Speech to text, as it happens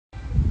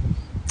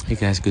Hey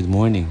guys, good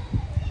morning.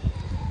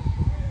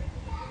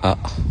 Ah,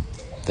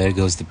 there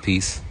goes the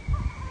peace.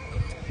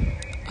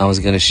 I was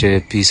gonna share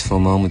a peaceful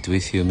moment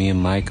with you, me and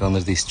Mike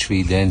under this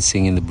tree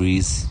dancing in the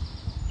breeze.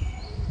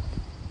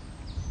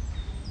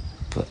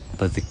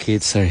 But the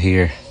kids are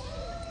here.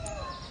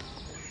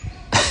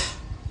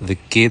 The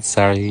kids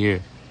are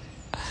here.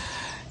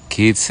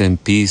 Kids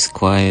and peace,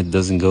 quiet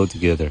doesn't go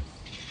together.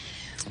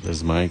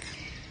 There's Mike.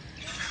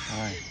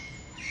 Hi.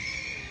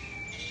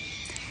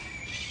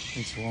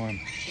 It's warm.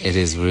 It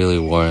is really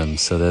warm,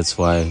 so that's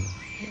why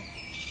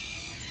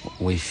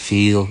we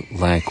feel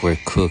like we're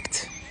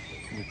cooked.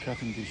 We're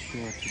cutting this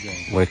short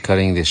today. We're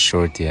cutting this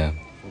short, yeah.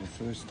 For the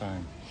first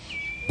time.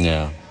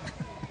 Yeah.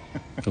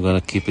 We're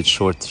gonna keep it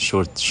short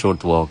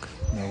walk.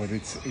 No, but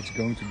it's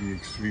going to be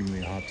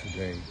extremely hot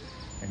today,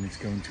 and it's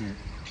going to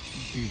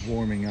be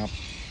warming up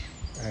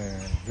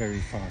very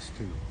fast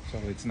too. So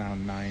it's now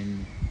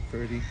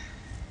 9:30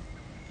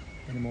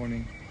 in the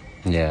morning,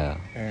 Yeah.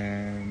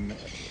 and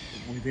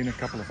within a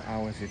couple of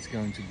hours it's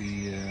going to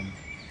be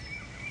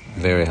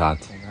Very hot.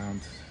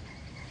 around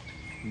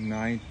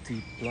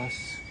 90 plus.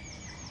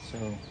 So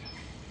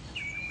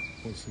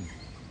we'll see.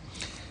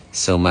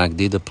 So Mac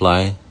did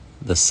apply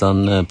the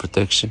sun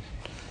protection.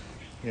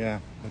 Yeah,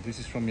 but this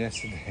is from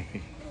yesterday.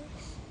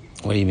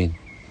 What do you mean?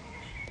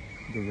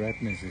 The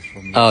redness is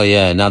from yesterday. Oh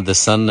yeah, not the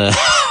sun.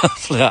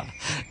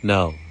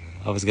 No,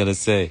 I was gonna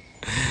say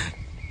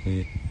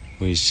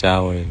we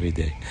shower every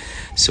day.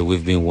 So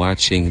we've been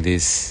watching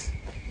this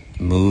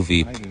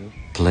movie I do.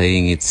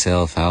 playing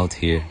itself out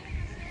here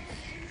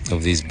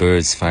of these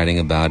birds fighting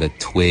about a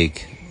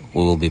twig.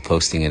 We will be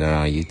posting it on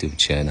our YouTube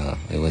channel.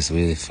 It was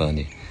really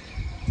funny,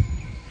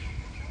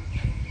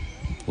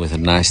 with a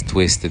nice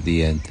twist at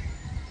the end.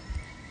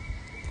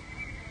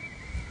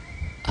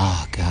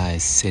 Ah,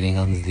 guys, sitting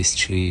under this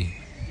tree.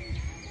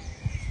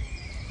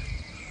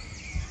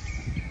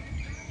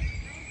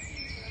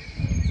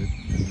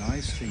 The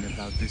nice thing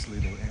about this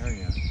little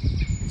area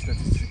is that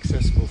it's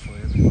accessible for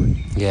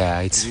everyone. Yeah,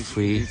 it's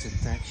free. It's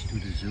attached to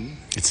the zoo.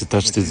 It's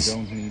attached to You this.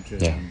 don't need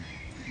Yeah.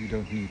 you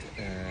don't need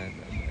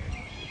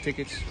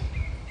tickets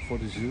for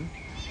the zoo.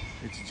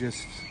 It's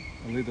just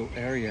a little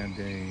area.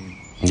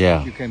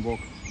 Yeah. You can walk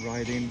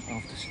right in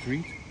off the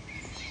street,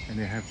 and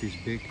they have this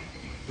big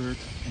bird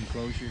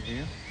enclosure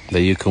here.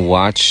 That you can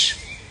watch.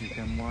 You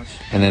can watch.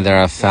 And then there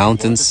are There's a water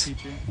fountains,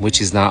 feature which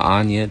here, is not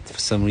on yet for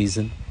some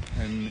reason.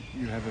 and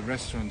you have a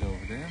restaurant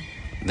over there.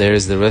 There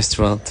is the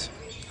restaurant,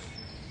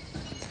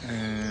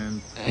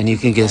 and you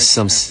can get Right,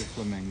 some. you have the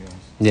flamingos.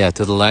 Yeah,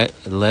 to the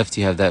left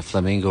you have that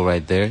flamingo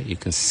right there. You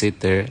can sit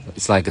there.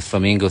 It's like a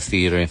flamingo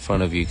theater in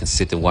front of you. You can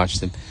sit and watch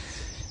them.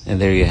 And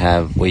there you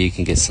have where you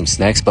can get some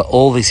snacks. But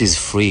all this is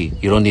free.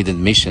 You don't need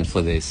admission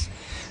for this.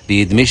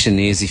 The admission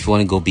is if you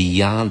want to go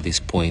beyond this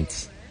point.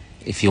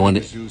 If you want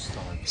The to. zoo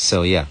starts.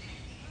 So yeah.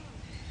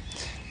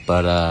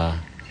 But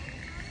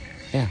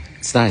yeah,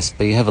 it's nice.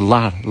 But you have a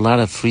lot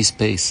of free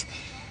space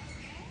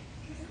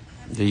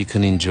that you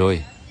can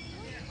enjoy.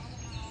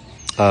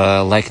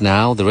 Like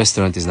now, the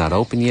restaurant is not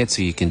open yet,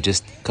 so you can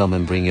just come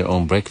and bring your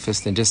own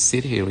breakfast and just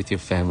sit here with your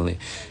family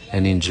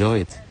and enjoy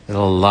it. There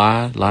are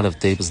a lot of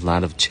tables, a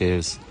lot of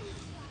chairs.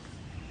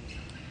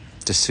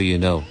 Just so you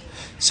know.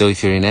 So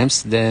if you're in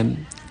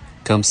Amsterdam,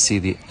 come see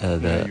the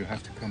Yeah, you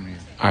have to come here,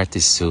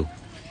 Artis Zoo.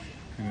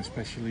 and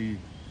especially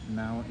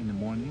now in the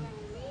morning.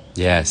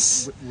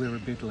 Yes. We're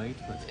a bit late,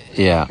 but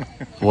Yeah.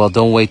 Well,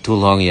 don't wait too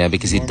long, yeah,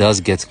 because it does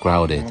get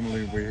crowded.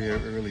 normally we're here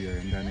earlier,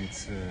 and then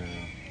it's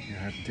you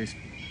have this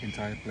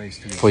entire place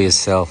to For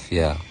yourself. yourself,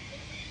 yeah.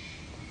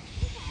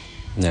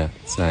 Yeah,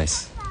 it's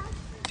nice.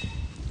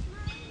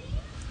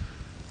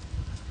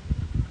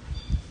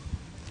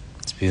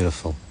 It's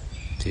beautiful,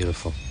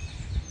 beautiful.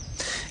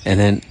 And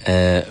then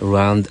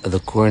around the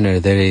corner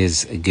there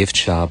is a gift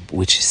shop,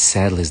 which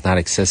sadly is not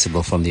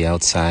accessible from the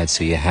outside,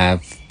 so you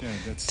have Yeah,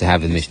 that's to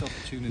have a admission. missed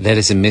opportunity. That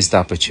is a missed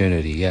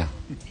opportunity, yeah.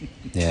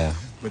 Yeah.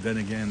 But then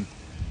again,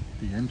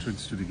 the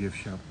entrance to the gift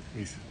shop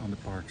is on the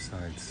park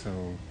side, so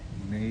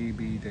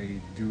maybe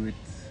they do it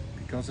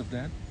because of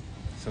that.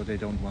 So they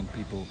don't want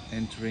people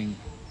entering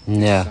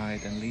Yeah. this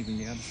side and leaving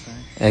the other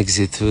side.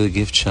 Exit through the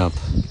gift shop.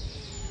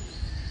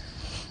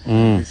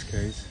 In this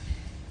case,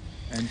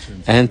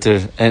 entrance.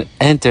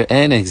 Enter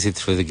and exit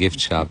through the gift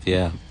shop,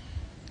 yeah.